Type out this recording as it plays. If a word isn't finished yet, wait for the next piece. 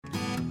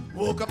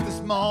Woke up this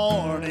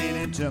morning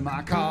into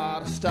my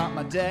car to start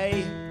my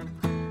day.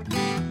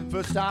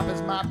 First stop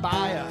is my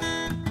buyer,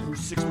 who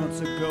 6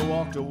 months ago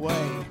walked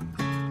away.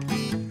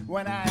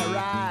 When I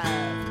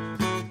arrive,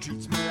 he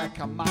treats me like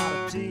a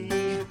commodity.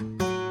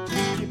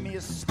 Just give me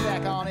a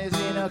spec on his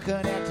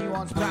interconnect, he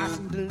wants price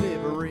and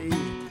delivery.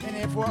 And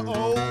if we're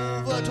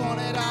over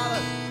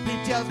 $20,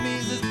 he tells me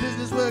it's this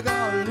business we're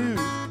gonna lose.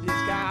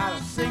 He's got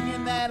us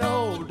singing that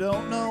old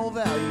don't know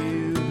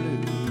value blues.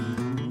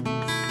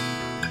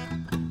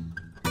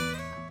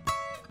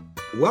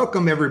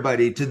 Welcome,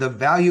 everybody, to the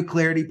Value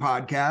Clarity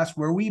Podcast,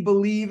 where we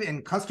believe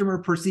in customer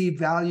perceived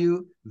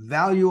value.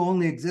 Value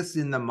only exists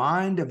in the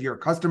mind of your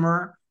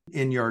customer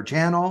in your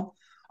channel.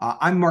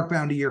 I'm Mark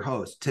Boundy, your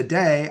host.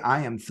 Today,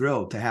 I am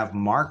thrilled to have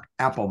Mark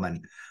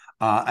Appelman,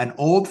 an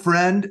old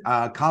friend,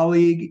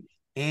 colleague,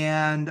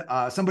 and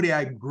somebody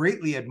I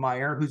greatly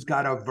admire who's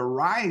got a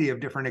variety of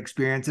different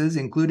experiences,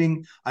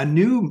 including a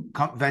new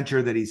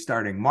venture that he's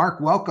starting. Mark,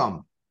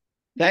 welcome.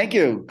 Thank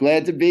you.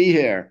 Glad to be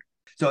here.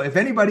 So if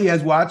anybody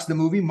has watched the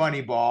movie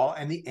Moneyball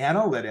and the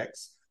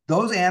analytics,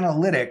 those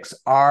analytics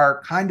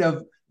are kind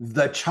of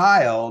the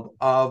child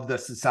of the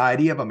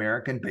Society of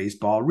American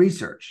Baseball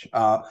Research.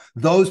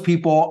 Those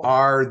people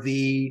are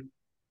the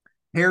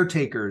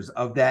caretakers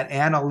of that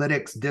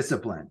analytics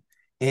discipline.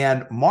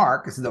 And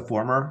Mark is the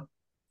former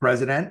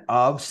president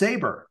of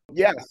SABR.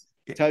 Yes.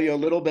 I'll tell you a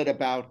little bit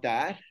about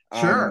that.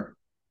 Sure.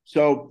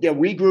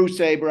 We grew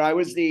SABR. I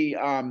was the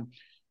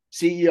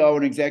CEO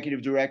and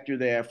executive director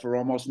there for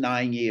almost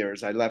 9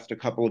 years. I left a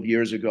couple of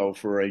years ago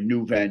for a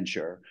new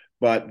venture.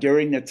 But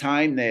during the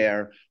time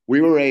there, we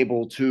were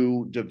able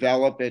to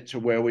develop it to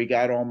where we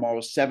got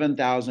almost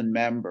 7,000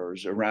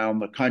 members around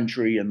the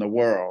country and the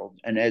world.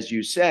 And as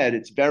you said,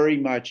 it's very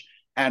much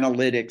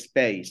analytics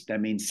based. I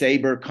mean,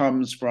 SABR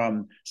comes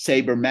from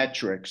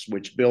Sabermetrics,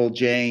 which Bill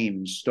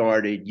James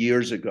started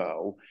years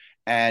ago.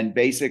 And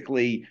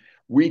basically,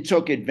 we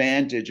took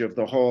advantage of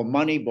the whole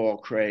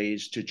Moneyball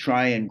craze to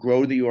try and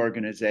grow the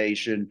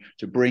organization,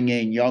 to bring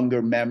in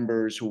younger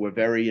members who were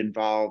very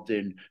involved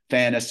in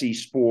fantasy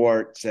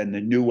sports and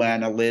the new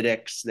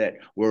analytics that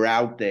were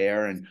out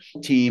there. And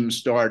teams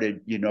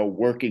started,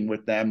 working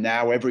with them.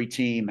 Now every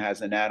team has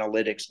an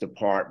analytics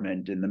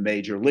department in the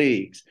major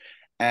leagues.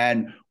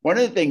 And one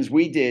of the things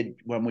we did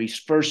when we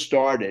first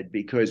started,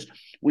 because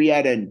we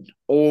had an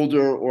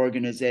older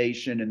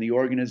organization and the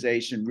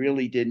organization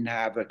really didn't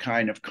have a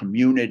kind of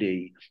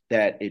community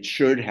that it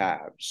should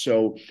have.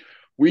 So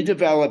we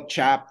developed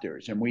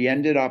chapters, and we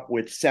ended up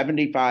with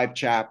 75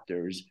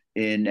 chapters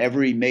in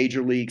every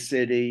major league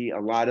city, a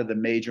lot of the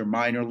major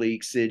minor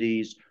league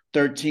cities,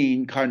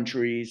 13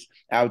 countries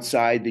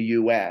outside the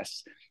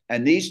US.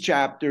 And these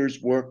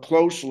chapters work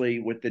closely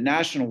with the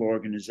national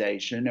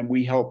organization, and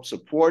we help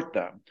support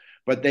them.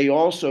 But they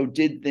also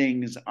did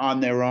things on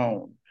their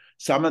own.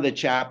 Some of the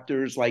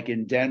chapters, like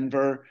in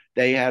Denver,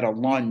 they had a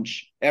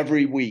lunch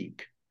every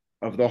week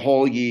of the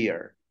whole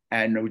year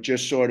and would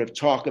just sort of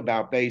talk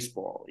about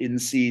baseball in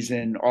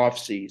season, off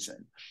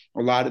season.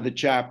 A lot of the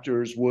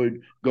chapters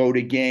would go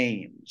to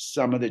games.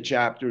 Some of the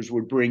chapters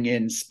would bring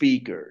in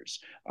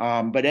speakers.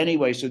 But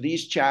anyway, so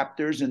these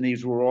chapters, and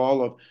these were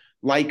all of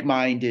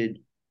like-minded,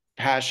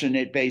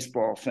 passionate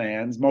baseball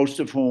fans, most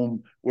of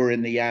whom were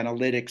in the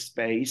analytics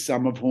space,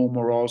 some of whom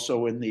were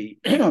also in the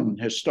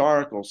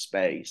historical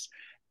space.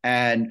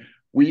 And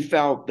we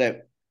felt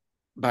that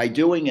by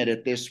doing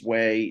it this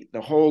way, the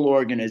whole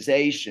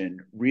organization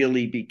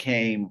really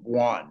became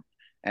one.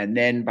 And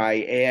then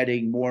by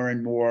adding more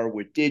and more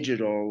with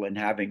digital and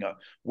having a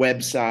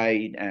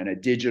website and a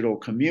digital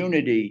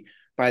community,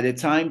 by the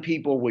time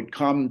people would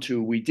come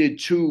to, we did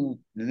two,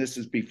 and this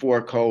is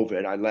before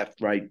COVID, I left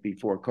right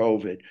before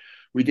COVID.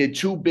 We did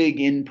two big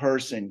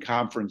in-person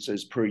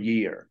conferences per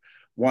year.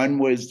 One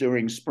was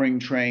during spring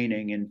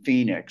training in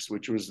Phoenix,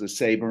 which was the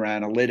SABR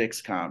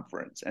Analytics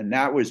Conference. And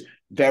that was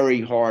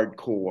very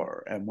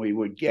hardcore. And we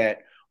would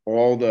get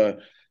all the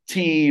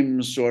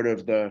teams, sort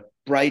of the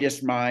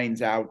brightest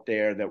minds out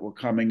there that were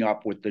coming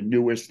up with the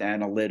newest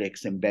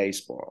analytics in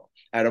baseball.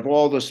 Out of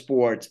all the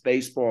sports,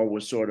 baseball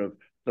was sort of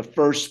the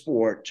first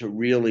sport to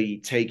really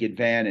take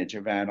advantage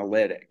of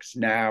analytics.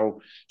 Now,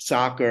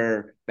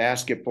 soccer,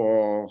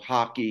 basketball,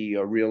 hockey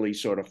are really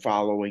sort of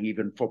following,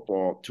 even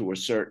football to a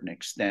certain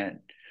extent.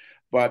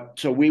 But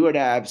so we would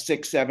have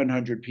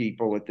 600-700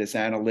 people at this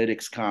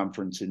analytics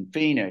conference in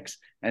Phoenix.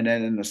 And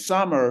then in the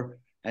summer,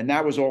 and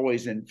that was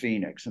always in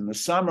Phoenix, in the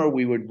summer,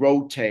 we would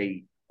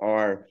rotate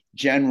our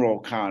general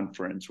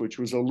conference, which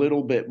was a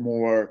little bit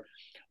more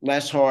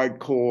less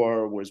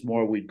hardcore, was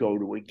more we'd go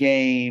to a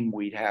game.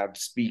 We'd have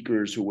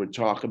speakers who would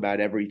talk about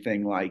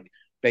everything like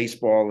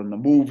baseball and the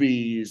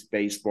movies,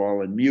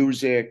 baseball and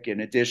music, in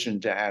addition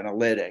to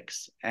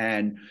analytics.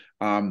 And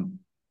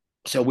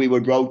so we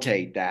would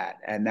rotate that,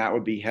 and that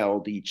would be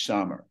held each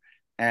summer.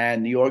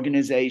 And the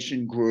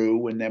organization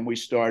grew, and then we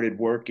started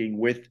working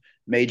with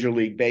Major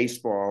League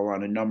Baseball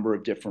on a number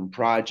of different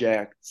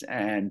projects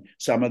and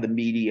some of the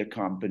media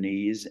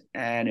companies.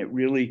 And it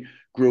really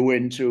grew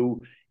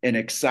into an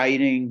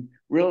exciting,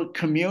 real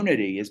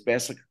community is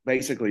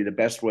basically the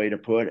best way to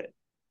put it.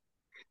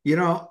 You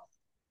know,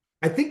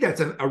 I think that's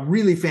a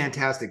really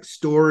fantastic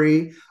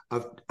story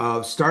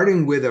of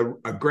starting with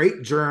a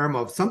great germ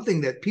of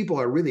something that people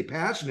are really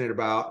passionate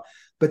about,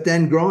 but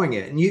then growing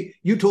it. And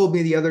you told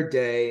me the other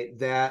day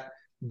that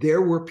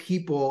there were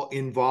people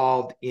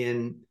involved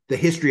in the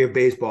history of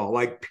baseball,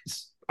 like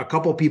a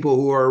couple people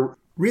who are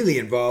really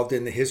involved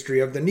in the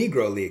history of the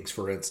Negro Leagues,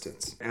 for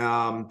instance,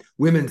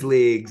 women's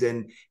leagues,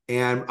 and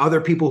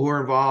other people who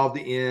are involved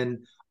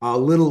in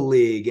Little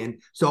League.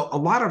 And so a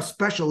lot of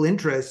special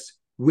interests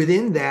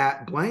within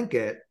that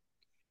blanket.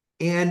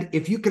 And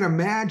if you can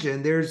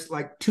imagine, there's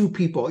like two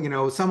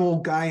people, some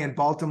old guy in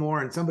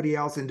Baltimore and somebody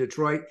else in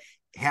Detroit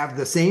have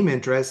the same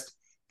interest.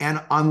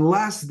 And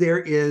unless there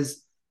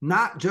is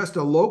not just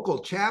a local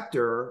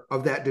chapter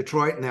of that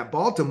Detroit and that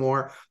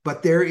Baltimore,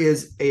 but there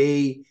is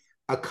a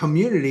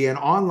community, an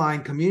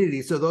online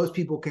community, so those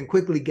people can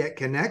quickly get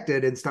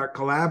connected and start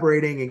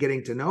collaborating and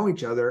getting to know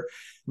each other.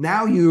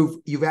 Now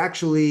you've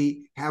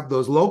actually have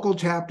those local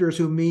chapters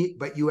who meet,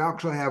 but you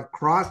actually have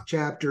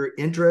cross-chapter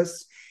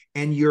interests,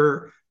 and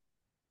you're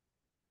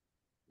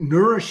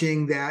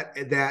nourishing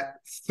that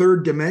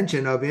third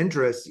dimension of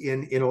interest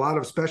in a lot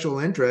of special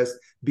interests,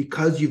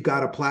 because you've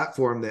got a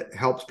platform that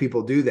helps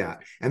people do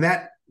that. And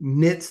that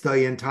knits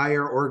the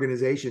entire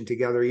organization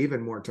together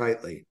even more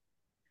tightly.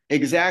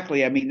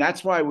 Exactly. I mean,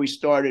 that's why we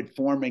started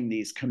forming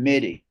these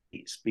committees,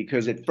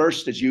 because at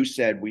first, as you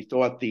said, we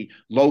thought the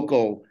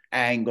local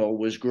angle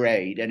was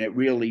great, and it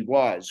really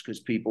was, because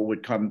people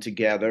would come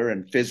together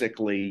and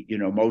physically,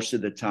 most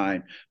of the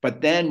time.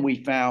 But then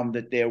we found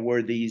that there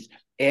were these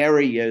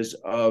areas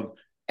of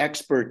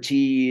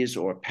expertise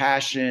or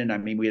passion. I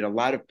mean, we had a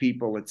lot of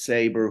people at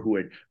SABR who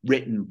had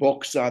written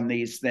books on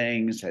these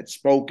things, had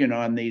spoken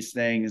on these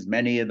things.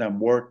 Many of them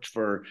worked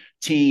for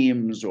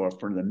teams or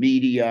for the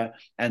media.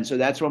 And so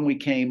that's when we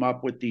came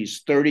up with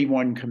these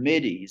 31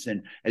 committees.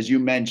 And as you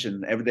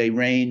mentioned, they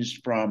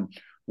ranged from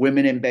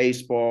women in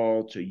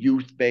baseball to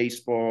youth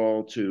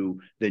baseball to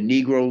the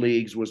Negro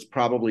Leagues was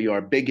probably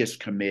our biggest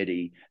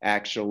committee,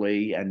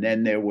 actually. And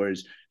then there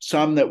was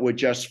some that were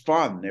just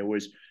fun. There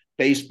was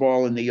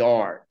baseball in the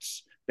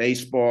arts,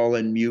 baseball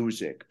and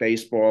music,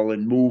 baseball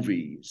and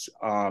movies,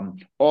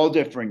 all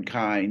different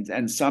kinds.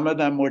 And some of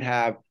them would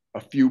have a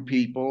few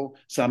people.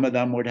 Some of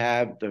them would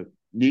have, the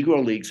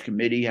Negro Leagues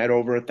committee had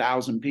over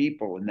 1,000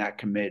 people in that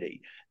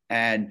committee.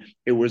 And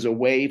it was a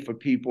way for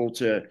people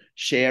to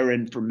share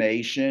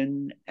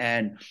information.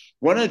 And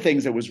one of the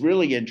things that was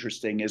really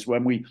interesting is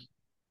when we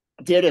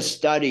did a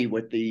study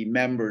with the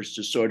members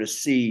to sort of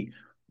see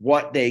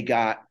what they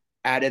got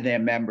out of their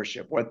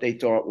membership, what they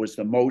thought was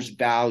the most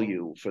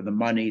value for the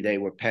money they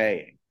were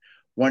paying.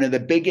 One of the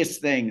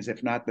biggest things,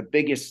 if not the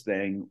biggest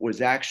thing,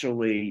 was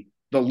actually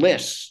the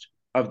list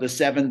of the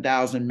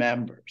 7,000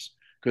 members.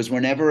 Because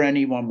whenever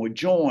anyone would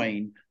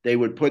join, they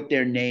would put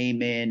their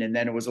name in, and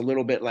then it was a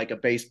little bit like a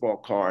baseball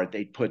card.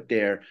 They'd put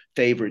their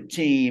favorite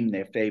team,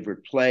 their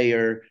favorite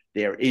player,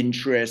 their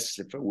interests.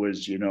 If it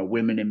was,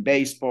 women in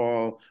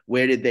baseball,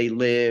 where did they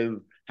live?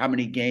 How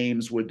many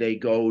games would they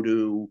go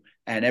to?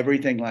 And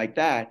everything like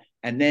that.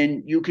 And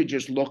then you could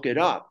just look it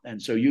up.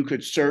 And so you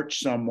could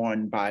search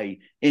someone by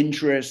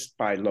interest,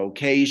 by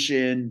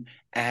location,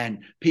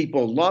 and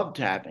people loved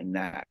having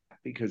that,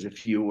 because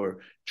if you were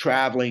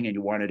traveling and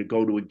you wanted to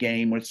go to a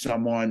game with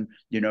someone,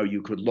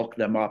 you could look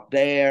them up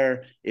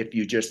there if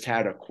you just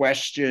had a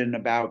question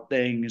about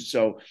things.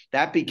 So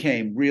that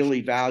became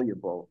really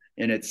valuable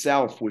in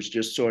itself, was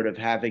just sort of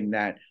having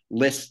that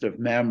list of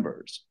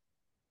members.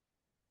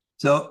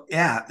 So,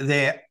 yeah,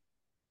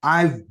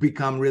 I've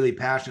become really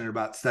passionate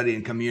about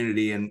studying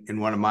community in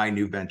one of my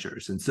new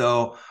ventures. And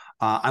so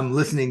I'm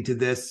listening to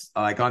this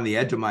like on the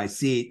edge of my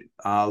seat,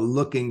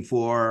 looking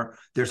for,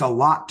 there's a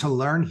lot to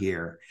learn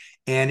here.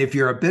 And if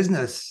you're a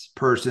business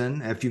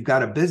person, if you've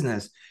got a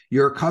business,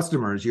 your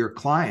customers, your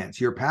clients,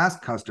 your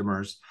past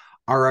customers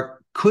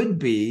could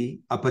be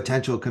a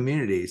potential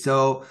community.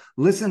 So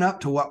listen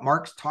up to what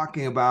Mark's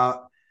talking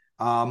about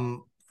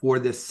for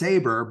the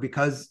SABR,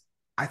 because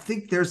I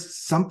think there's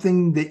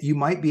something that you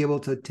might be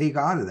able to take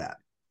out of that.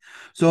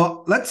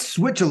 So let's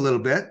switch a little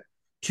bit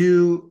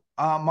to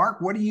Mark.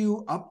 What are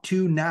you up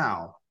to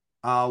now?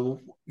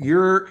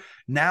 You're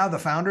now the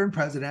founder and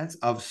president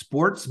of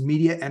Sports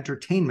Media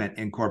Entertainment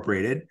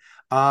Incorporated.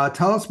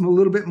 Tell us a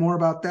little bit more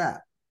about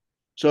that.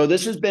 So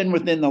this has been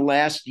within the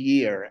last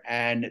year,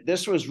 and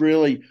this was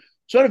really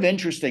sort of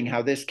interesting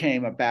how this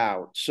came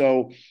about.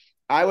 So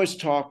I was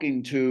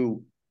talking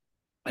to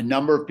a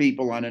number of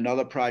people on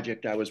another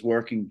project I was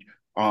working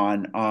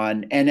on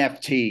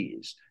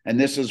NFTs. And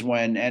this is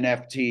when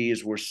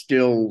NFTs were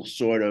still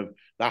sort of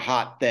the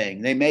hot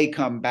thing. They may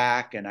come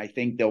back, and I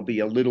think they'll be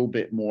a little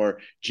bit more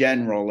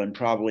general and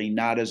probably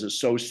not as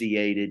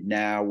associated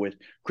now with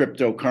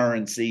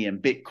cryptocurrency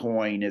and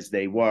Bitcoin as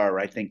they were.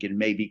 I think it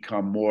may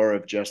become more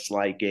of just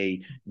like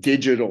a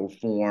digital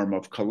form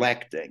of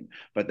collecting,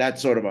 but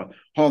that's sort of a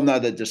whole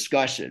nother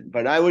discussion.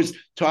 But I was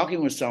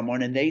talking with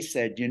someone, and they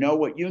said,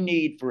 what you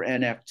need for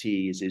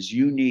NFTs is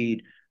you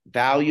need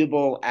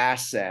valuable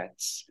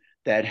assets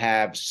that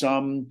have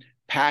some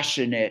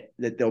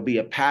that there'll be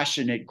a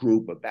passionate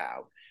group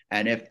about.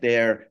 And if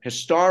they're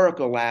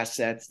historical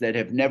assets that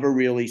have never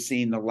really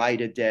seen the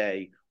light of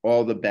day,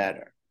 all the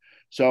better.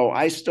 So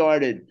I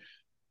started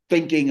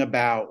thinking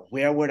about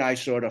where would I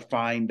sort of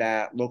find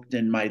that, looked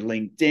in my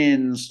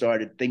LinkedIn,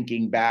 started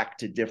thinking back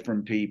to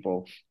different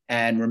people,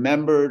 and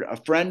remembered a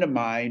friend of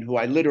mine who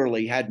I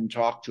literally hadn't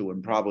talked to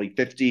in probably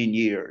 15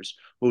 years,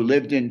 who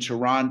lived in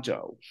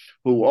Toronto,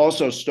 who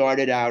also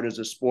started out as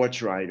a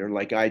sports writer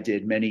like I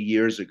did many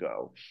years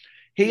ago.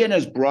 He and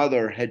his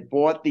brother had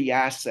bought the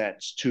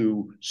assets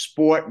to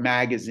Sport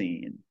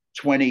Magazine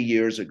 20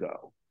 years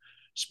ago.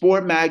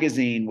 Sport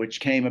Magazine, which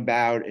came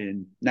about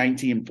in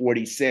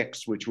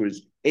 1946, which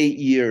was 8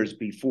 years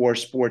before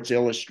Sports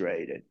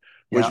Illustrated,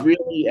 was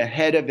really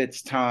ahead of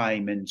its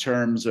time in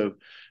terms of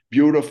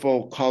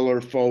beautiful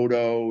color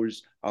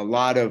photos, a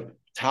lot of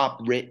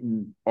top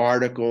written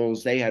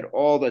articles. They had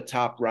all the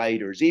top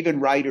writers,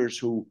 even writers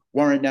who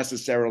weren't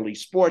necessarily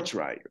sports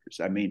writers.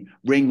 I mean,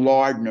 Ring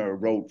Lardner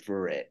wrote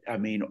for it. I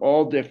mean,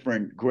 all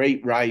different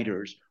great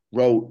writers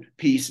wrote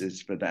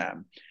pieces for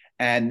them.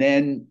 And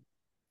then,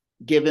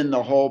 given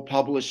the whole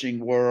publishing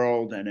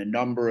world and a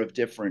number of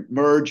different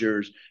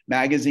mergers,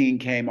 magazine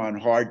came on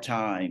hard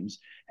times,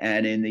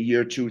 and in the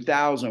year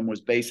 2000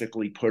 was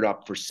basically put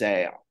up for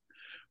sale.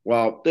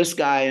 Well, this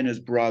guy and his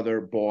brother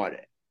bought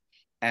it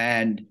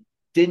and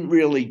didn't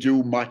really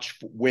do much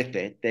with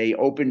it. They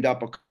opened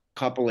up a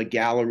couple of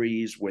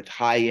galleries with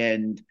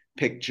high-end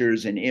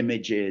pictures and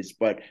images,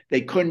 but they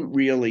couldn't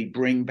really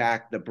bring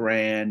back the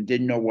brand,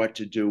 didn't know what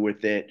to do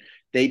with it.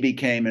 They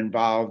became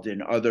involved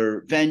in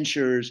other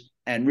ventures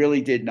and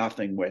really did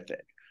nothing with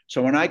it.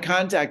 So when I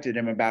contacted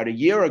him about a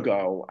year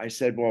ago, I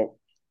said, well,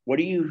 what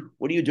are you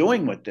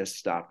doing with this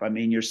stuff? I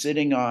mean, you're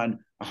sitting on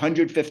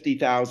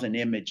 150,000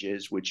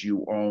 images, which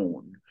you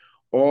own,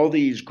 all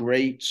these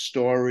great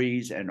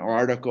stories and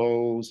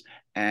articles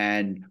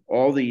and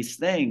all these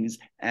things,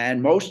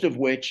 and most of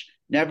which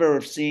no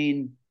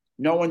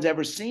one's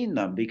ever seen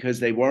them because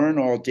they weren't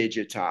all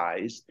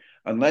digitized.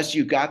 Unless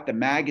you got the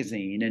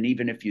magazine, and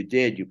even if you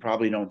did, you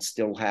probably don't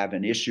still have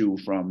an issue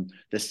from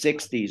the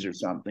 60s or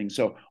something.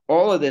 So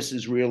all of this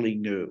is really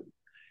new.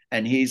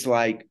 And he's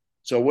like,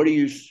 so what do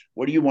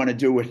you want to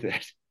do with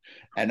it?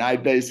 And I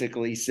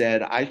basically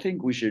said, I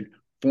think we should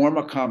form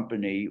a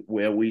company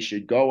where we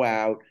should go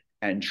out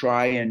and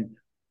try and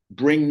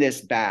bring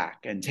this back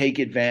and take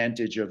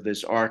advantage of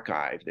this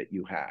archive that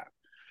you have.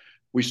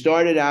 We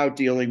started out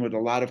dealing with a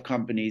lot of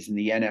companies in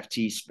the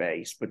NFT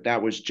space, but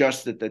that was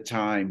just at the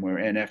time where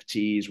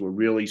NFTs were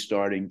really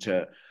starting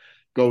to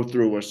go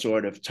through a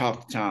sort of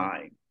tough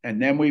time.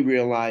 And then we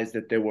realized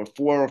that there were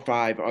 4 or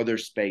 5 other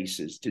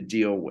spaces to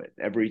deal with,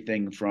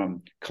 everything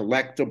from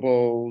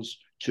collectibles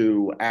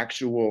to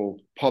actual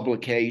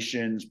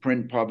publications,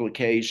 print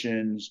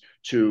publications,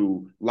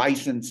 to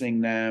licensing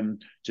them,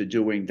 to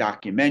doing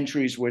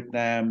documentaries with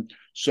them.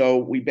 So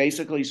we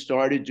basically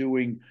started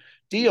doing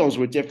deals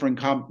with different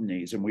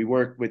companies, and we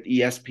worked with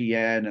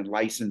ESPN and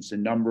licensed a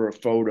number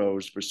of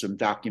photos for some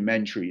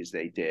documentaries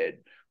they did.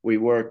 We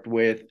worked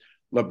with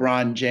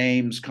LeBron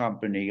James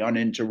Company,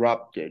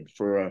 Uninterrupted,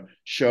 for a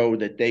show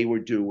that they were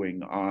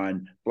doing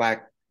on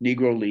Black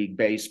Negro League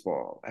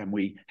baseball, and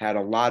we had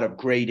a lot of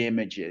great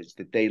images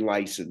that they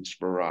licensed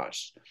for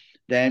us.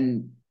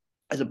 Then,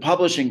 as a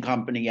publishing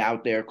company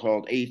out there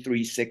called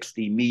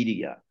A360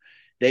 Media,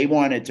 they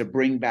wanted to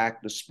bring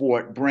back the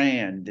sport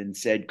brand and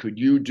said, could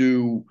you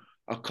do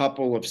a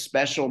couple of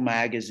special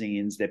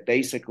magazines that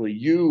basically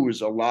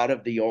use a lot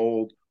of the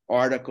old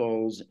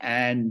articles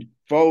and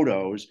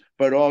photos,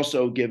 but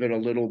also give it a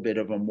little bit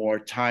of a more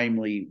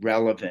timely,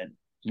 relevant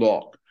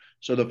look.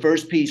 So the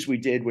first piece we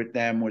did with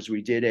them was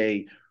we did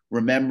a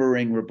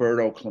remembering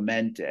Roberto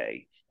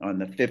Clemente on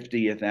the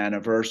 50th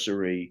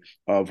anniversary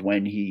of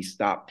when he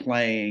stopped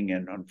playing,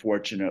 and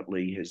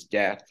unfortunately his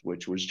death,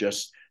 which was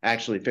just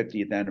actually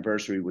 50th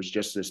anniversary was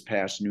just this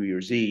past New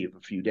Year's Eve,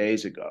 a few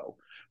days ago.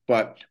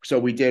 But so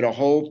we did a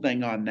whole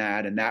thing on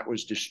that, and that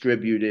was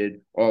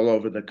distributed all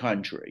over the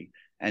country.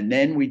 And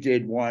then we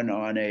did one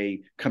on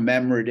a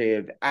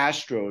commemorative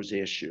Astros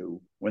issue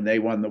when they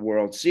won the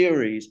World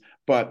Series.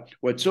 But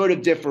what sort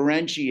of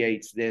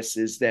differentiates this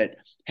is that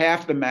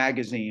half the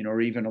magazine, or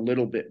even a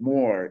little bit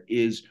more,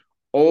 is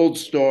old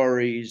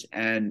stories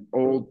and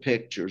old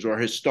pictures, or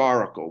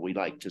historical, we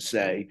like to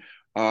say,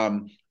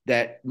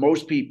 that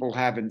most people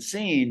haven't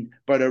seen,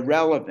 but are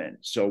relevant.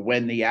 So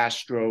when the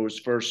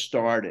Astros first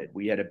started,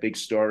 we had a big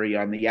story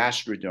on the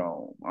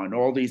Astrodome, on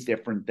all these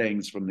different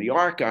things from the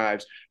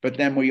archives, but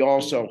then we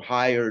also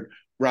hired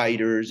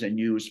writers and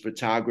used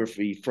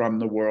photography from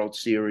the World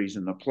Series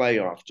and the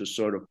playoffs to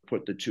sort of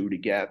put the two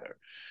together.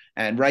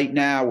 And right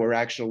now we're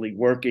actually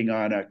working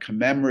on a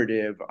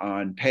commemorative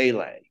on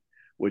Pele,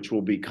 which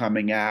will be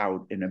coming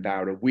out in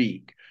about a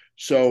week.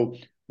 So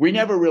we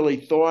never really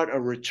thought a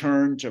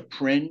return to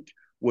print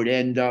would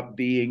end up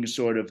being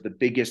sort of the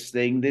biggest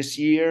thing this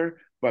year.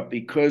 But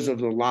because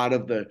of a lot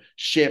of the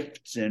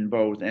shifts in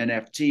both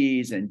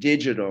NFTs and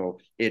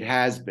digital, it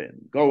has been.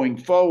 Going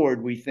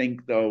forward, we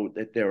think, though,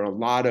 that there are a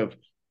lot of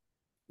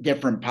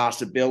different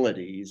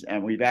possibilities.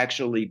 And we've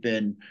actually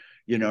been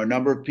A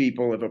number of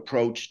people have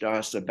approached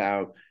us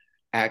about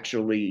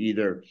actually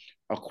either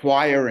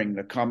acquiring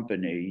the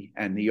company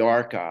and the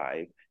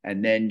archive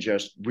and then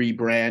just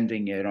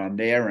rebranding it on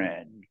their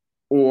end,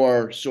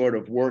 or sort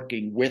of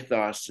working with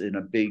us in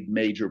a big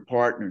major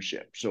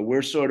partnership. So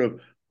we're sort of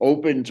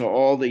open to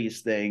all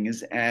these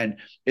things. And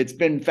it's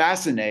been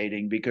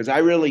fascinating because I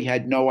really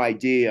had no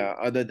idea,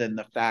 other than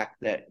the fact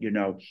that,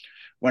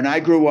 when I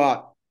grew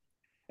up,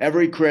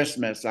 every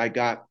Christmas I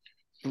got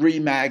 3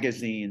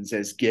 magazines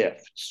as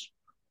gifts.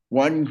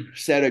 One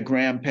set of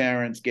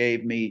grandparents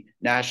gave me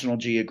National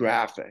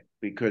Geographic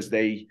because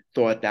they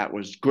thought that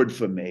was good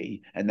for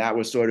me. And that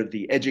was sort of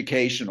the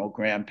educational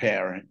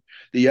grandparent.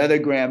 The other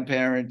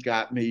grandparent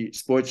got me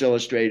Sports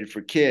Illustrated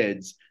for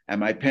Kids, and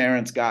my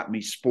parents got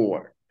me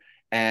Sport.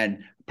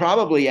 And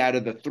probably out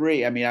of the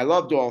 3, I mean, I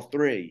loved all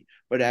 3,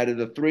 but out of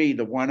the 3,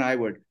 the one I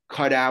would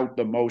cut out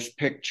the most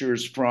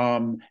pictures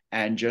from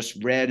and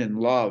just read and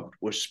loved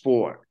was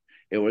Sport.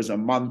 It was a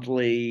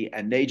monthly,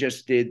 and they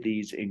just did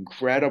these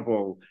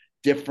incredible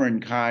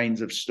different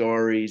kinds of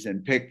stories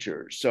and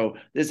pictures. So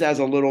this has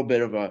a little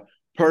bit of a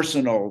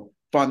personal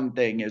fun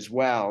thing as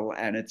well,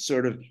 and it's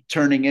sort of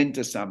turning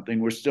into something.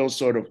 We're still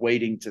sort of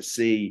waiting to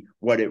see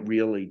what it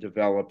really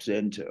develops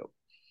into.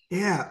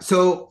 Yeah.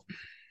 So,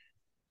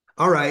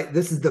 all right,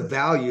 this is the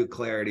Value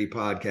Clarity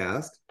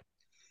podcast,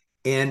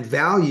 and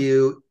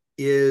value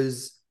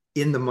is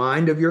in the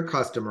mind of your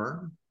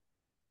customer,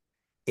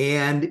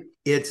 and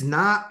it's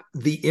not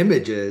the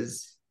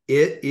images,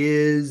 it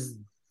is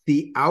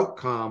the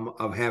outcome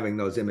of having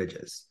those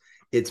images.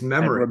 It's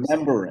memory,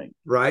 remembering,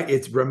 right?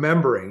 It's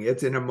remembering.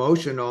 It's an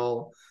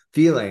emotional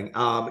feeling.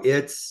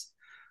 It's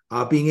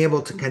being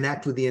able to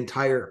connect with the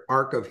entire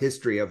arc of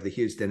history of the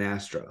Houston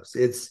Astros.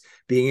 It's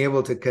being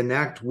able to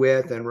connect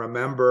with and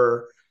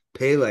remember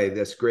Pele,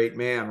 this great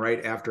man,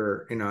 right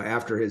after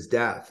his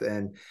death,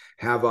 and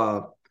have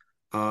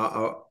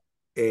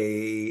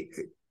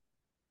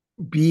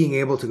being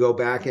able to go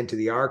back into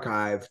the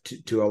archive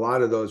to a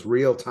lot of those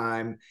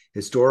real-time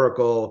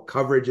historical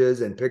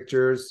coverages and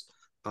pictures,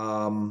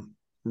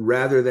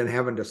 rather than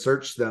having to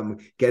search them,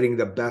 getting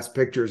the best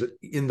pictures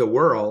in the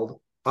world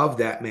of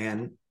that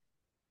man,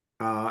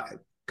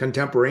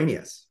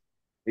 contemporaneous.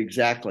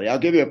 Exactly. I'll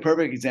give you a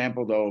perfect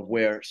example, though, of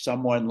where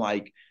someone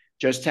like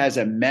just has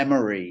a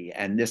memory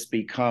and this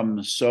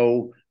becomes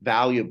so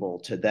valuable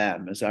to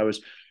them. As I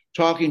was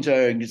talking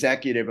to an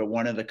executive at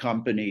one of the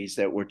companies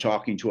that we're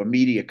talking to, a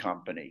media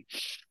company,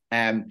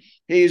 and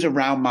he's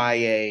around my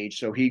age.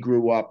 So he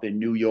grew up in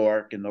New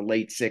York in the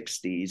late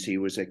 60s. He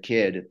was a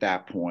kid at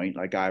that point,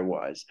 like I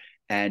was.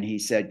 And he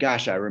said,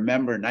 gosh, I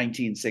remember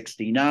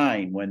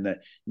 1969 when the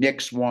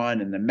Knicks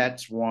won and the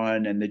Mets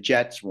won and the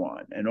Jets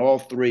won. And all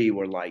 3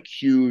 were like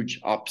huge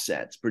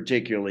upsets,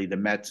 particularly the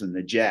Mets and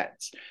the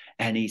Jets.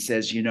 And he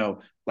says,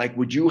 like,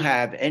 would you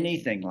have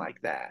anything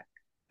like that?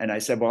 And I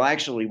said, well,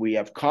 actually, we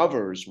have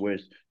covers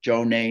with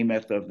Joe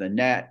Namath of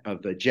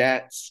the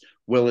Jets,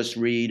 Willis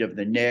Reed of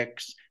the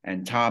Knicks,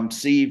 and Tom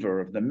Seaver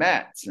of the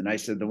Mets. And I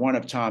said, the one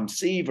of Tom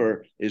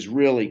Seaver is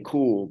really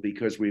cool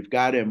because we've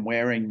got him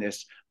wearing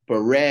this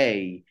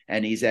beret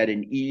and he's at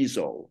an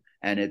easel.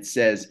 And it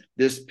says,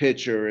 this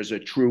pitcher is a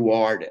true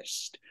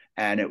artist.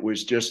 And it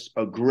was just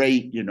a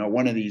great,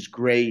 one of these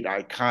great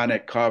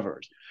iconic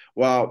covers.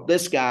 Well,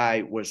 this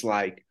guy was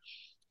like,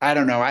 I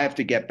don't know, I have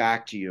to get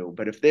back to you,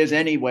 but if there's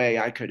any way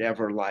I could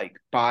ever like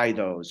buy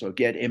those or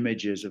get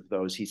images of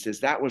those, he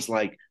says that was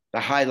like the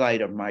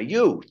highlight of my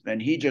youth.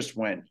 And he just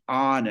went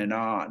on and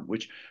on,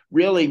 which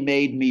really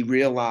made me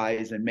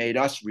realize and made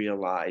us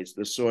realize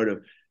the sort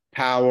of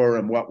power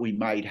and what we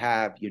might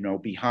have,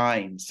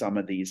 behind some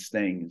of these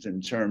things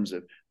in terms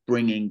of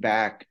bringing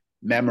back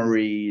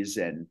memories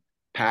and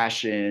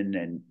passion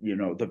and,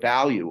 the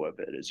value of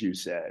it, as you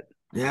said.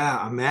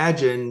 Yeah.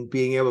 Imagine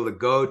being able to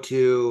go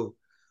to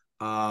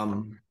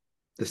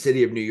the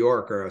city of New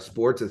York or a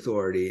sports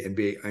authority and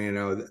be,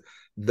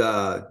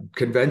 the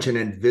Convention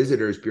and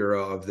Visitors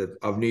Bureau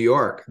of New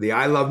York, the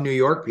I Love New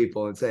York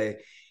people, and say,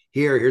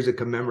 here's a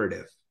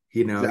commemorative,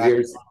 exactly.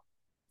 Here's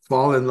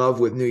fall in love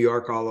with New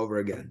York all over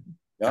again.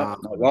 Yeah,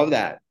 I love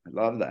that.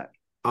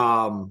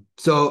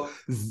 So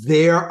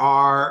there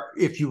are,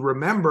 if you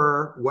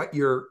remember, what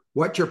you're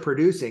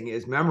producing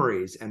is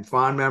memories and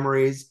fond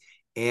memories,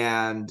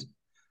 and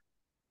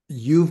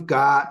you've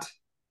got.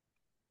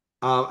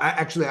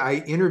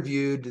 I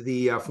interviewed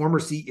the former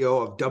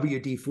CEO of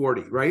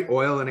WD-40, right?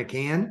 Oil in a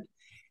can.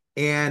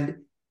 And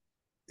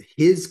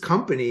his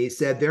company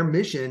said their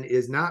mission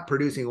is not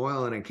producing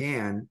oil in a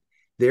can.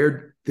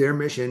 Their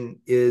mission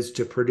is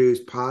to produce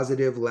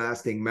positive,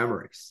 lasting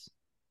memories.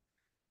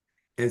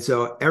 And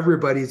so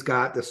everybody's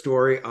got the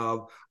story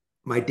of,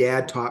 my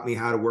dad taught me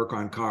how to work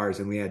on cars,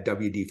 and we had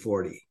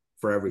WD-40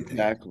 for everything.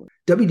 Exactly.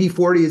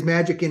 WD-40 is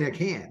magic in a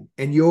can.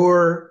 And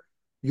your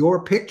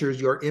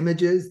pictures, your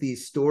images,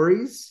 these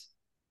stories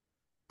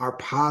are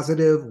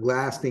positive,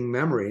 lasting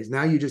memories.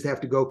 Now you just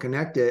have to go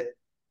connect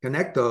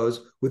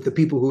those with the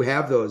people who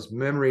have those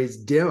memories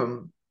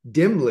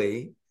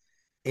dimly,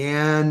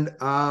 and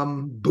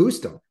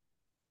boost them.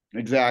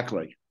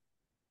 Exactly.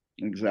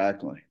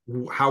 Exactly.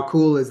 How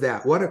cool is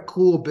that? What a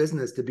cool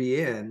business to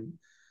be in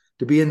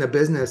the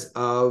business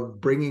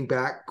of bringing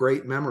back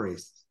great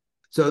memories.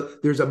 So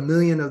there's a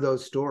million of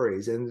those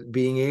stories, and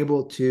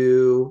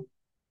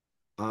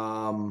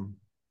um,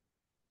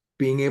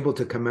 being able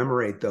to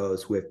commemorate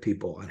those with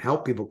people and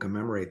help people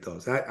commemorate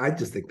those. I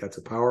just think that's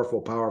a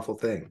powerful, powerful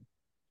thing.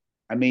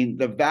 I mean,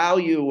 the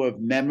value of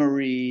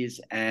memories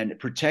and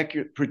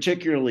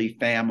particularly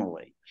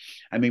family.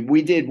 I mean,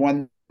 we did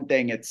one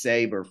thing at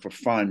Sabre for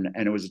fun,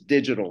 and it was a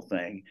digital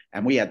thing.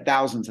 And we had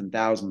thousands and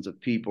thousands of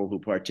people who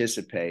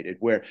participated,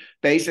 where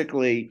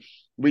basically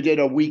we did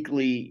a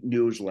weekly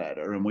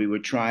newsletter, and we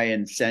would try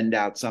and send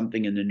out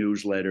something in the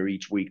newsletter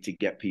each week to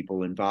get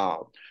people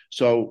involved.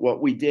 So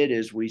what we did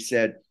is we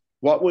said,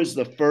 what was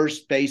the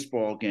first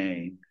baseball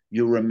game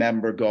you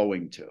remember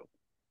going to?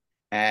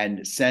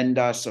 And send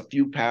us a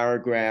few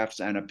paragraphs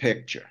and a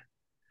picture.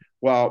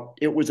 Well,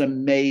 it was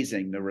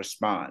amazing, the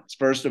response.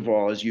 First of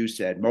all, as you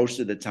said, most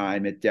of the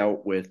time it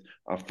dealt with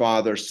a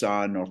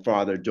father-son or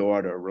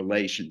father-daughter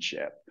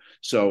relationship.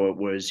 So it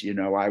was,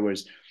 I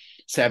was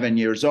 7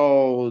 years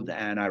old,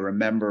 and I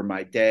remember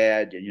my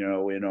dad,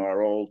 in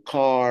our old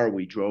car,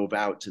 we drove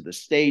out to the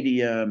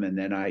stadium, and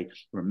then I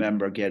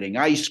remember getting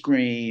ice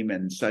cream,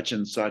 and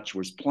such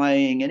was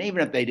playing. And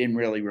even if they didn't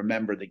really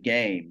remember the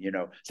game,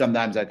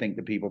 sometimes I think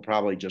the people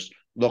probably just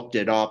looked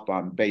it up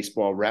on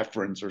Baseball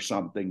Reference or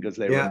something because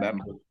they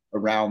remember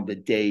around the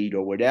date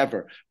or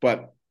whatever.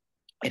 But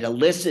it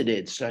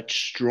elicited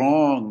such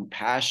strong,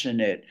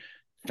 passionate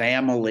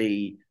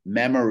family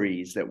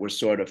memories that were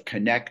sort of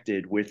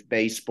connected with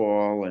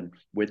baseball and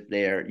with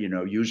their,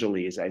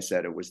 usually, as I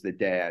said, it was the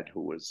dad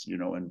who was,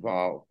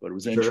 involved, but it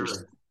was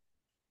interesting.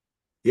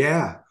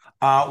 Yeah.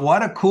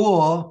 What a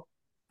cool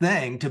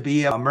thing to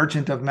be a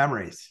merchant of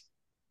memories.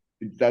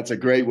 That's a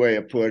great way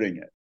of putting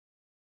it.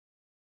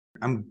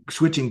 I'm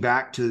switching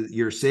back to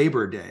your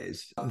Sabre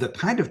days, the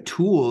kind of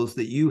tools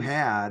that you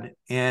had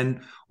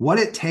and what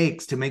it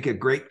takes to make a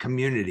great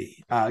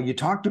community. You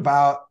talked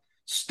about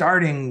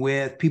starting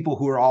with people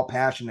who are all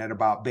passionate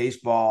about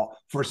baseball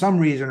for some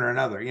reason or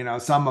another,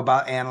 some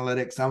about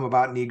analytics, some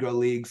about Negro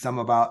League, some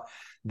about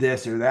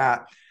this or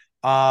that.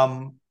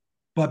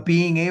 But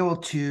being able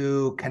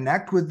to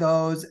connect with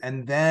those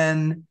and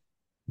then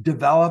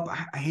develop,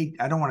 I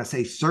don't want to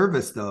say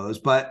service those,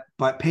 but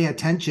pay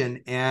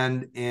attention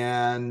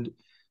and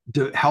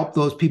help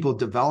those people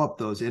develop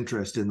those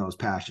interests and those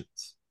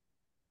passions.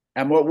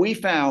 And what we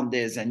found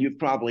is, and you've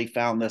probably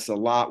found this a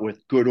lot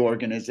with good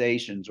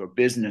organizations or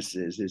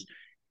businesses, is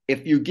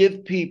if you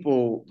give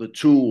people the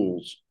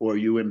tools or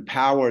you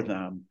empower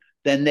them,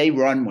 then they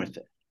run with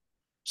it.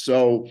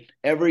 So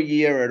every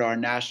year at our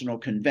national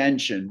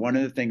convention, one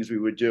of the things we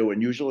would do,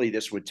 and usually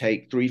this would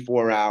take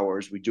 3-4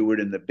 hours, we do it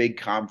in the big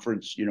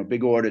conference,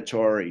 big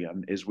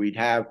auditorium, is we'd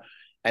have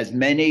as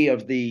many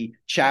of the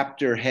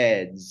chapter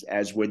heads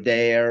as were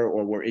there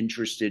or were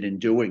interested in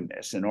doing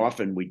this. And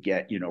often we'd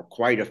get,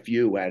 quite a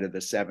few out of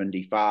the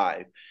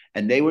 75.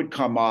 And they would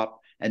come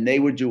up and they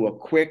would do a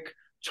quick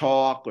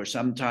talk or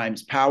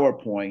sometimes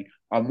PowerPoint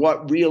on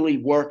what really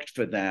worked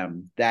for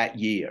them that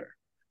year.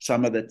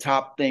 Some of the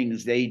top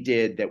things they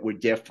did that were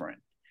different.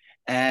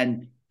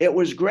 And it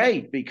was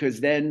great because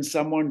then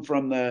someone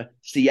from the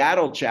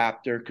Seattle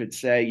chapter could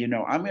say,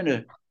 I'm going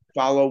to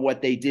follow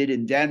what they did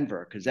in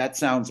Denver because that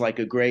sounds like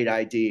a great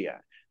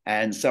idea.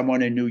 And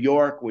someone in New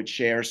York would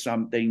share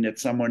something that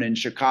someone in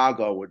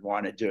Chicago would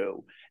want to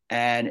do.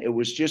 And it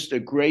was just a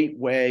great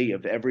way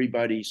of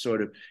everybody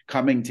sort of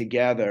coming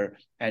together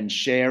and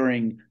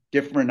sharing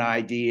different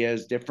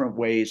ideas, different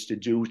ways to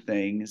do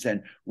things.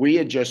 And we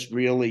had just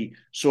really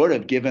sort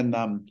of given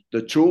them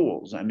the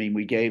tools. I mean,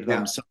 we gave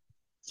them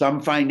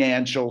some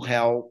financial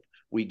help.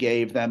 We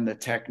gave them the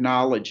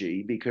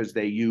technology because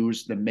they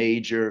used the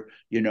major,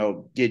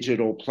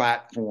 digital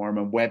platform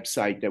and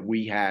website that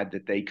we had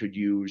that they could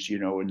use,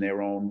 in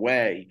their own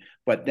way.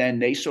 But then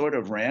they sort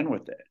of ran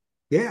with it.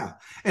 Yeah.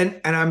 And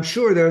I'm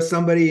sure there's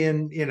somebody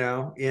in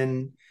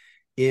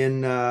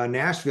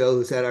Nashville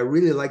who said, I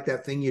really like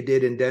that thing you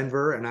did in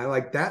Denver. And I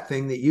like that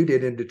thing that you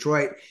did in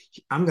Detroit.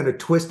 I'm going to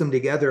twist them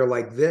together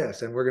like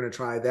this, and we're going to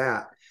try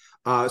that.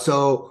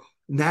 So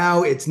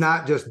now it's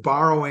not just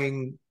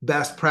borrowing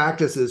best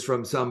practices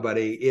from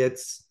somebody.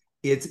 It's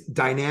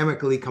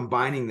dynamically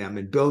combining them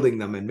and building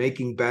them and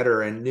making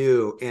better and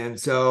new. And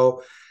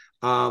so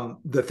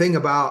the thing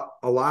about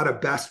a lot of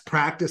best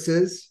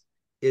practices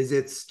is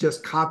it's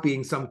just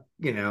copying some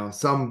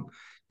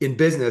in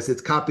business,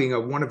 it's copying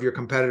one of your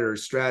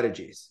competitors'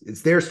 strategies.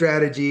 It's their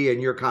strategy and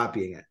you're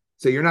copying it.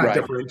 So you're not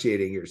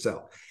differentiating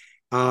yourself.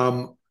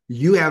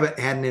 You haven't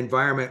had an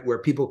environment where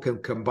people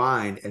can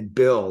combine and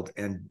build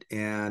and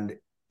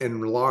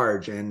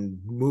enlarge and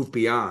move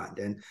beyond.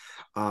 And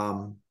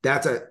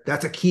that's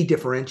a key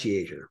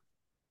differentiator.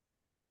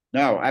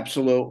 No,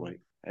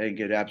 absolutely. I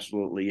think it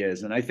absolutely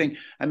is.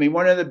 And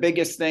one of the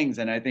biggest things,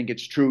 and I think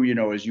it's true,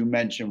 as you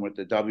mentioned with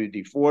the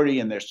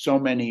WD-40, and there's so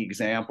many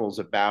examples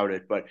about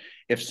it, but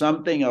if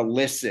something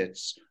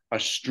elicits a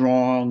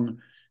strong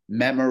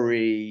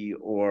memory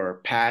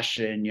or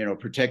passion,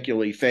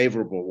 particularly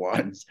favorable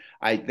ones.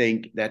 I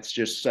think that's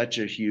just such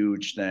a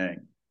huge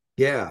thing.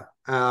 Yeah.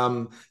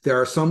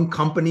 There are some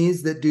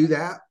companies that do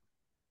that.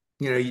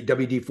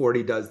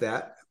 WD-40 does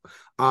that.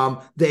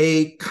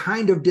 They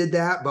kind of did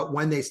that, but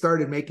when they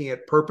started making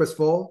it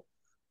purposeful,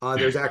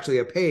 there's actually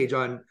a page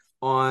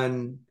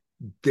on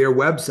their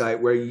website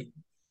where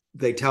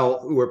they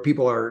tell where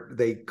people are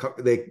they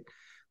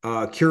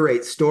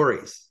curate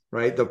stories,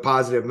 right? The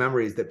positive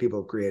memories that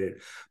people have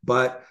created.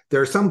 But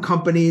there are some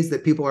companies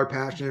that people are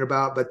passionate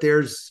about, but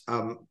there's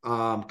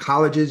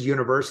colleges,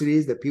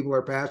 universities that people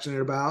are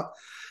passionate about.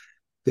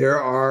 There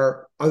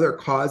are other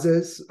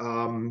causes,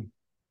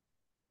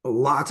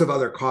 lots of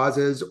other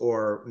causes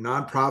or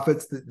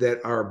nonprofits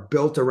that are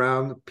built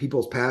around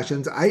people's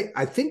passions.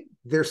 I think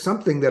there's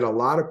something that a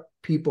lot of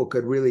people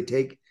could really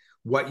take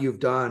what you've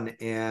done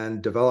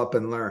and develop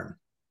and learn.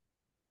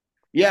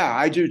 Yeah,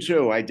 I do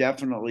too. I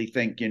definitely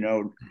think, in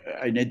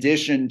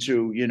addition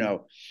to,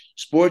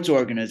 sports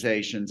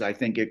organizations, I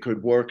think it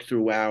could work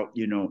throughout,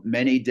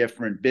 many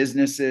different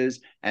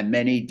businesses and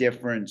many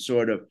different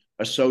sort of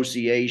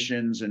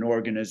associations and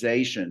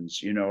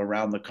organizations,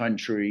 around the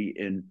country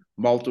in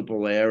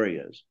multiple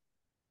areas.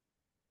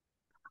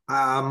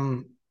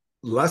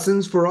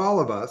 Lessons for all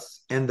of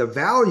us. And the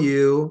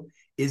value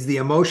is the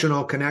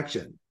emotional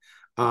connection.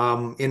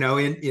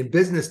 In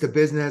business to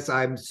business,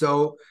 I'm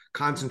so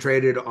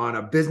concentrated on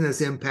a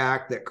business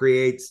impact that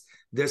creates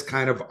this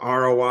kind of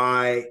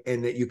ROI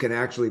and that you can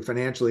actually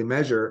financially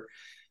measure.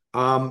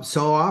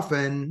 So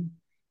often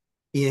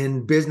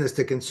in business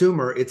to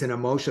consumer, it's an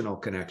emotional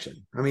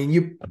connection. I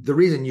mean, the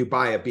reason you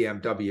buy a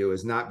BMW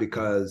is not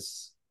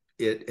because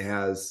it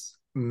has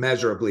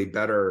measurably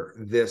better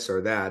this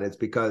or that. It's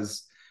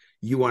because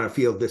you want to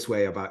feel this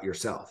way about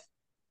yourself.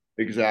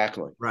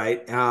 Exactly.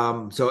 Right.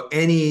 So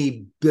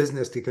any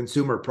business to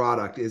consumer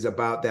product is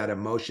about that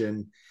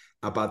emotion,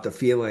 about the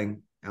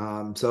feeling.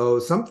 So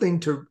something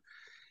to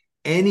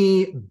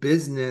any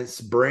business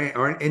brand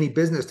or any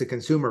business to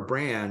consumer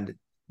brand,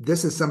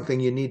 this is something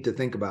you need to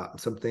think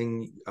about,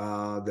 something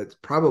that's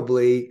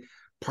probably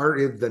part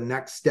of the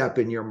next step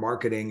in your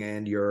marketing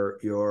and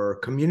your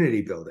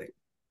community building.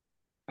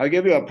 I'll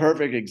give you a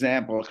perfect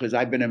example because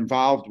I've been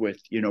involved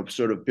with,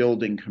 sort of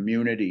building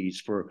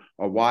communities for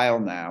a while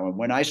now. And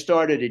when I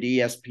started at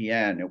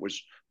ESPN, it was a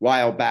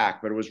while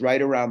back, but it was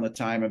right around the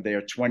time of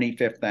their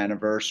 25th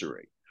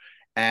anniversary.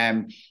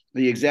 And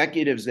the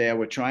executives there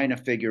were trying to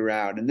figure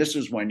out, and this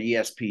is when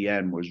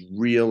ESPN was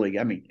really,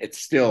 it's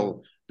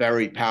still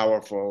very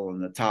powerful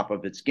and the top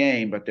of its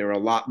game, but there are a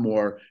lot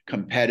more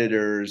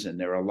competitors and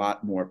there are a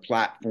lot more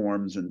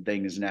platforms and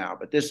things now.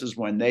 But this is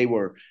when they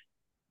were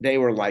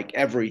like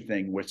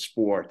everything with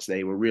sports.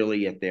 They were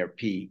really at their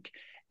peak.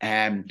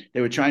 And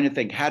they were trying to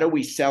think, how do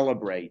we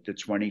celebrate the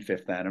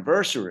 25th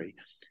anniversary?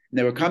 And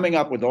they were coming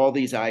up with all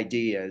these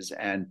ideas.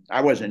 And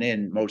I wasn't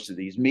in most of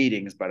these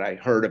meetings, but I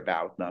heard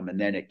about them. And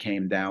then it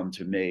came down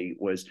to me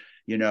was,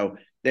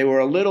 they were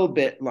a little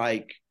bit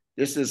like,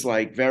 this is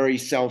like very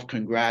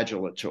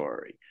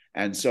self-congratulatory.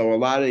 And so a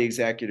lot of the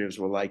executives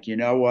were like, you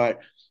know what?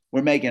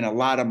 We're making a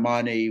lot of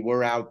money.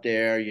 We're out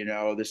there,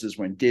 this is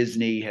when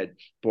Disney had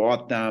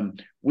bought them.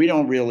 We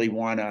don't really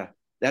want to,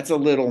 that's a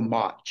little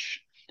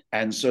much.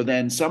 And so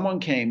then someone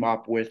came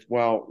up with,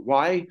 well,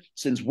 why,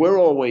 since we're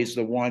always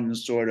the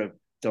ones sort of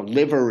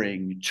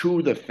delivering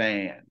to the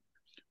fan,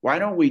 why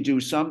don't we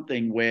do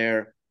something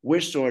where we're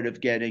sort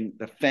of getting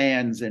the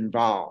fans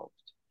involved?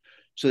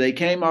 So they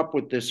came up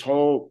with this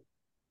whole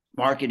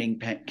marketing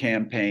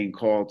campaign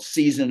called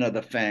Season of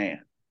the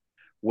Fan,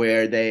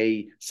 where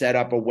they set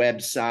up a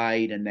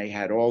website and they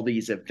had all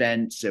these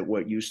events at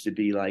what used to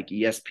be like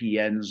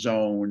ESPN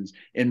zones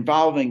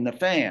involving the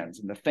fans.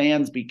 And the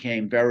fans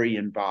became very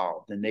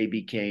involved and they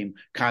became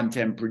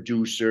content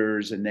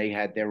producers and they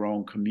had their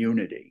own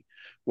community.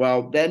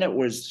 Well, then it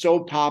was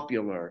so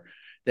popular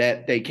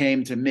that they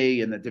came to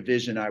me in the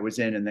division I was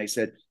in and they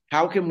said,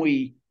 how can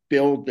we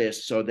build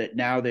this so that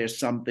now there's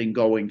something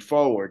going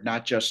forward,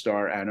 not just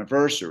our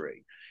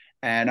anniversary?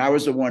 And I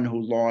was the one who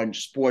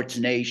launched Sports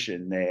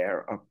Nation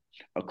there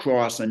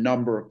across a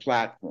number of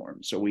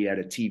platforms. So we had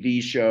a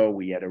TV show,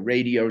 we had a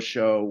radio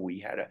show, we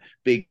had a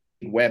big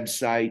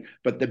website.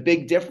 But the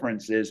big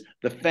difference is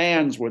the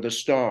fans were the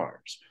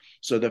stars.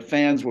 So the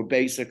fans were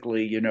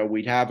basically,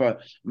 we'd have a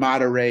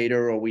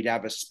moderator or we'd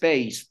have a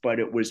space, but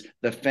it was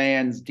the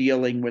fans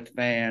dealing with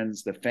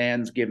fans, the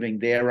fans giving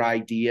their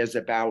ideas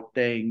about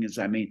things.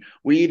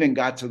 We even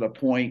got to the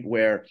point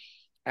where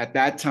at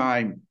that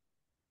time,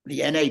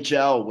 the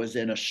NHL was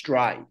in a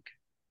strike.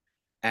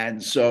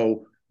 And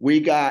so we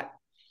got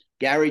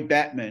Gary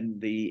Bettman,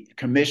 the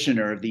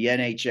commissioner of the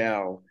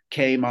NHL,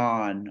 came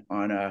on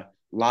a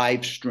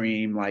live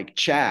stream like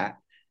chat.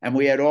 And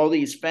we had all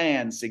these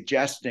fans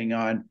suggesting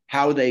on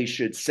how they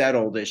should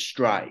settle this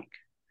strike.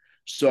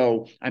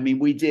 So,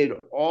 we did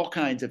all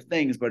kinds of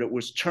things, but it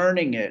was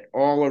turning it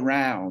all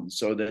around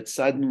so that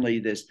suddenly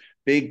this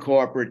big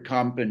corporate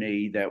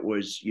company that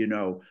was,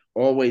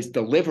 always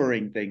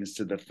delivering things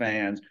to the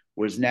fans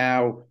was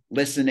now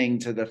listening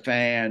to the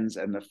fans,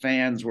 and the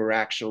fans were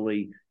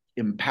actually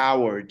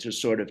empowered to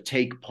sort of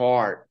take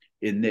part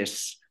in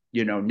this,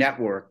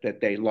 network that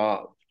they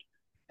loved.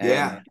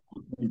 Yeah.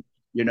 And,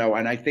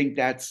 and I think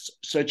that's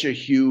such a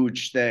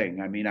huge thing.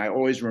 I mean, I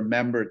always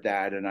remembered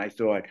that, and I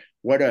thought,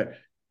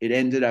 it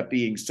ended up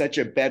being such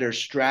a better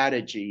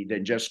strategy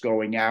than just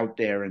going out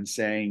there and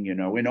saying,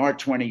 in our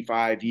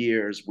 25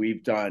 years,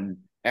 we've done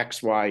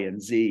X, Y,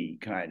 and Z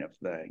kind of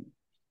thing.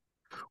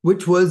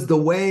 Which was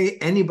the way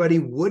anybody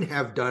would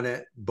have done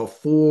it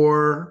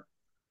before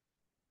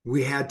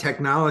we had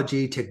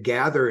technology to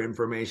gather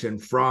information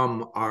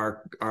from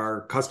our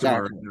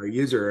customer, Exactly. and our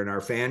user, and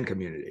our fan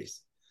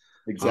communities.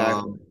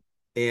 Exactly.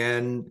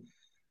 And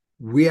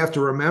we have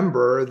to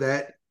remember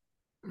that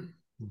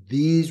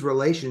these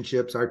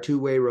relationships are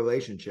two-way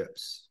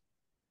relationships.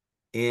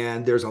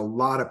 And there's a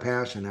lot of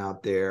passion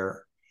out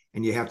there,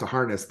 and you have to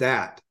harness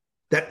that.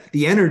 That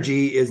the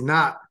energy is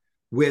not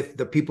with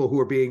the people who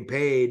are being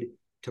paid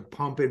to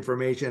pump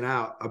information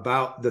out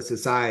about the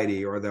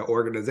society or the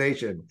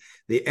organization.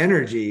 The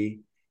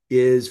energy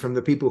is from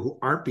the people who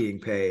aren't being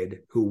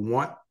paid, who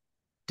want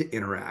to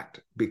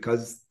interact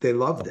because they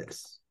love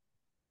this.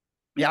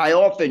 Yeah, I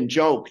often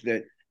joke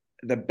that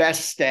the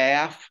best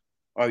staff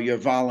are your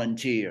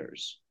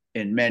volunteers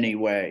in many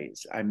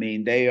ways. I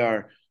mean, they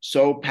are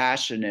so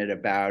passionate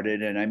about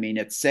it. And I mean,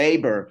 at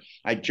Sabre,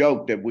 I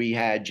joke that we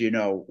had,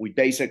 we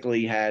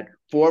basically had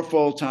 4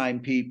 full-time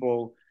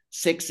people,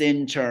 6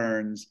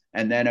 interns,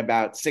 and then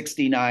about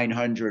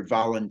 6,900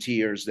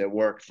 volunteers that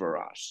worked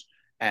for us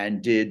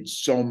and did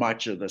so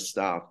much of the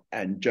stuff,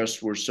 and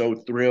just were so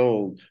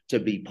thrilled to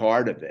be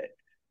part of it.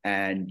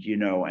 And,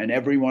 and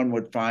everyone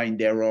would find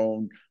their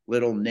own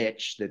little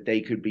niche that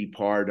they could be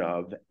part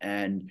of.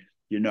 And,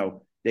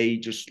 they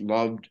just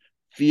loved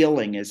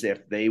feeling as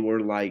if they were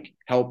like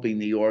helping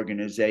the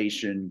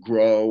organization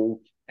grow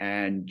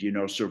and,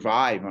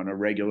 survive on a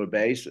regular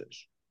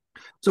basis.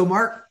 So,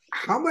 Mark,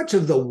 how much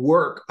of the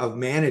work of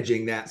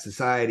managing that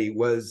society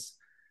was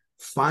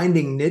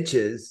finding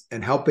niches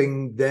and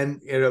helping then,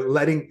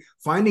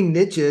 finding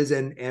niches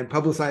and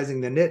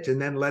publicizing the niche,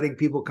 and then letting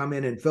people come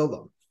in and fill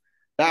them?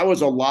 That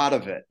was a lot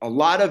of it. A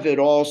lot of it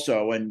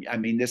also, and I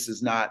mean, this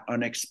is not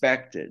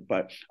unexpected,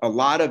 but a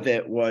lot of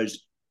it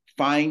was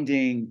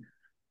finding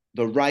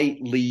the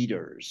right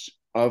leaders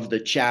of the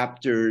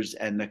chapters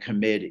and the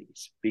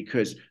committees,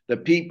 because the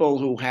people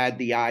who had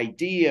the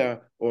idea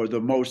or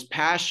the most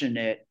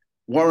passionate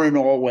weren't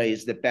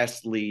always the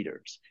best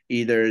leaders.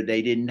 Either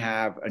they didn't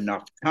have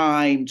enough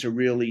time to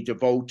really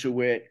devote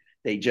to it,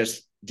 they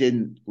just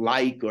didn't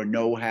like or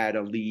know how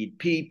to lead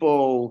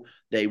people.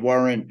 They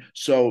weren't.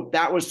 So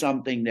that was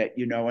something that,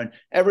 and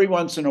every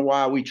once in a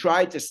while we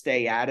tried to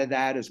stay out of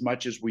that as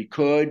much as we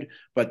could,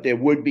 but there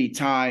would be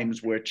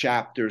times where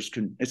chapters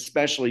can,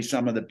 especially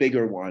some of the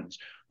bigger ones,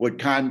 would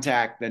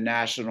contact the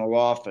national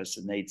office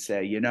and they'd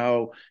say,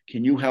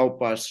 can you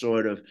help us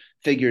sort of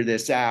figure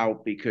this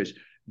out? Because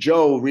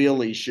Joe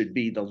really should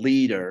be the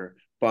leader,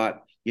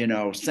 but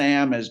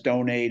Sam has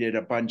donated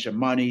a bunch of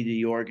money to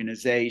the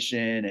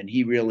organization and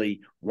he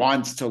really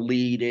wants to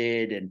lead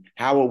it. And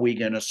how are we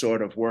going to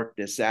sort of work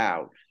this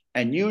out?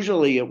 And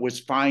usually it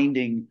was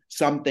finding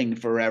something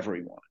for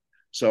everyone.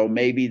 So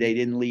maybe they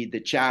didn't lead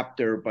the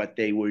chapter, but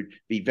they would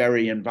be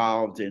very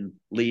involved in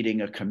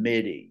leading a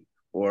committee.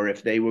 Or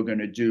if they were going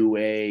to do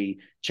a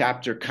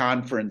chapter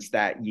conference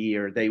that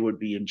year, they would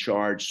be in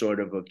charge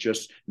sort of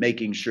just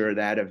making sure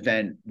that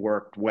event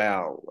worked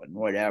well and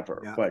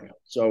whatever.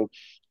 Yeah.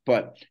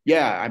 But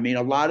yeah, I mean,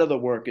 a lot of the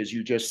work, as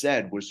you just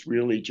said, was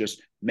really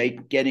just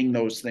getting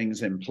those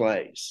things in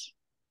place.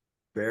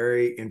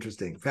 Very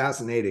interesting,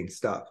 fascinating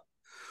stuff.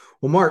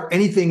 Well, Mark,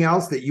 anything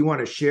else that you want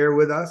to share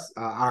with us,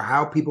 or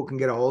how people can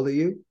get a hold of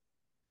you?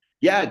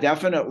 Yeah,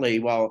 definitely.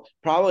 Well,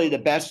 probably the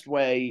best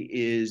way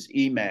is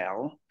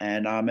email,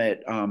 and I'm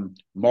at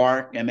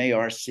Mark,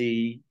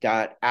 M-A-R-C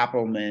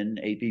 .Appleman,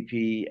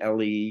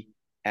 A-P-P-L-E,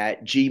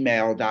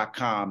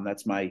 @gmail.com.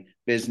 That's my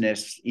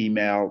business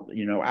email,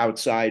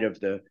 outside of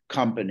the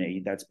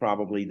company. That's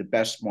probably the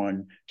best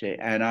one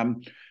and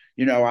I'm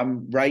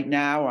right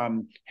now,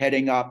 I'm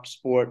heading up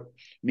Sport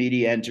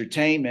Media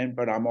Entertainment,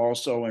 but I'm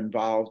also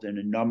involved in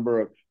a number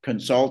of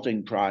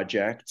consulting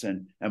projects,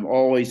 and I'm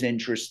always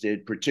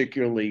interested,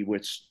 particularly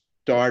with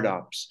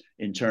startups,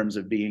 in terms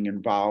of being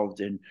involved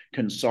in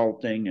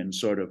consulting and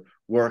sort of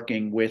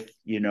working with,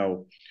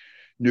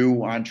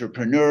 new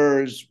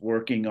entrepreneurs,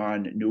 working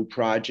on new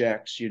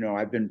projects.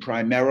 I've been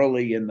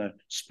primarily in the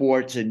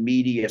sports and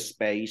media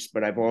space,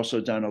 but I've also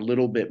done a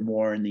little bit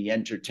more in the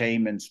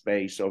entertainment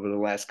space over the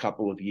last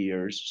couple of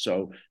years.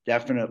 So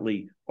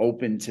definitely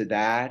open to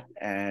that.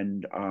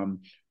 And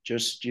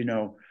just,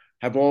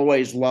 have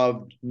always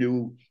loved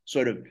new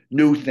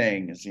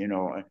things.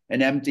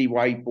 An empty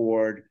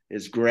whiteboard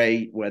is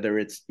great, whether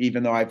it's,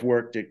 even though I've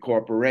worked at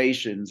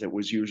corporations, it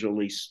was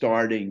usually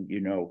starting,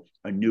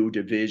 a new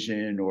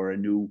division or a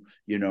new,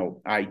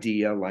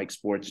 idea like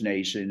Sports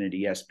Nation and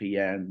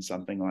ESPN,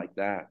 something like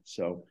that.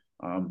 So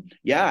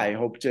I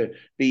hope to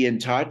be in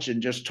touch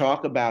and just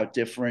talk about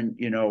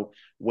different,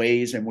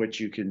 ways in which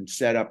you can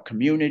set up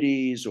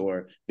communities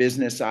or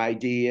business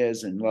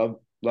ideas, and love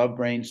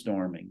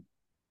brainstorming.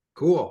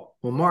 Cool.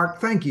 Well, Mark,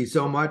 thank you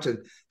so much. And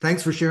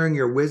thanks for sharing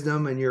your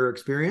wisdom and your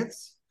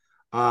experience.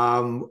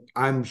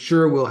 I'm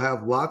sure we'll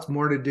have lots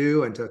more to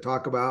do and to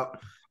talk about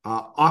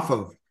off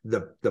of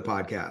the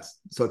podcast.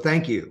 So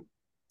thank you.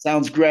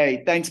 Sounds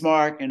great. Thanks,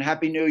 Mark, and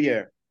Happy New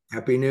Year.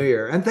 Happy New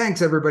Year. And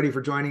thanks, everybody,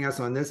 for joining us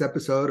on this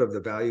episode of the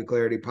Value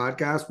Clarity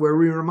Podcast, where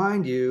we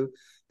remind you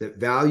that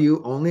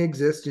value only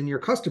exists in your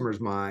customer's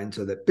mind,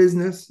 so that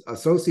business,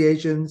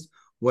 associations,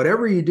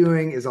 whatever you're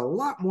doing is a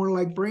lot more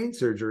like brain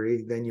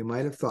surgery than you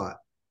might have thought.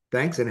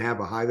 Thanks, and have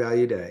a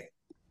high-value day.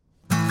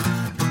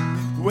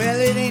 Well,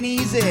 it ain't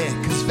easy,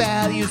 cause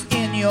value's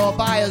in your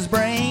buyer's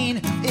brain.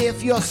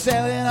 If you're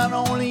selling on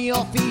only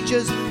your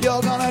features,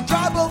 you're gonna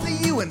drive both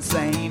of you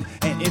insane.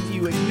 And if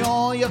you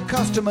ignore your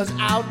customers'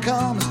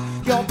 outcomes,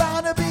 you're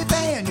bound to be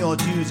paying your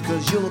dues,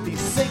 cause you'll be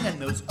singing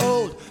those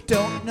old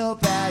don't know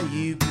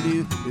value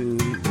blues.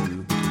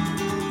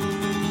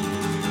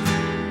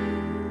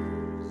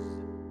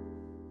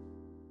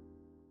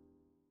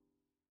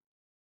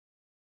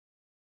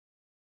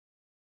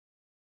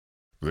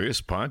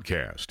 This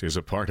podcast is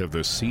a part of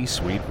the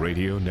C-Suite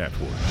Radio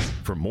Network.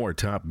 For more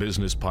top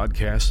business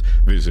podcasts,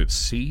 visit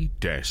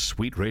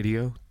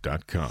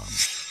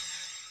c-suiteradio.com.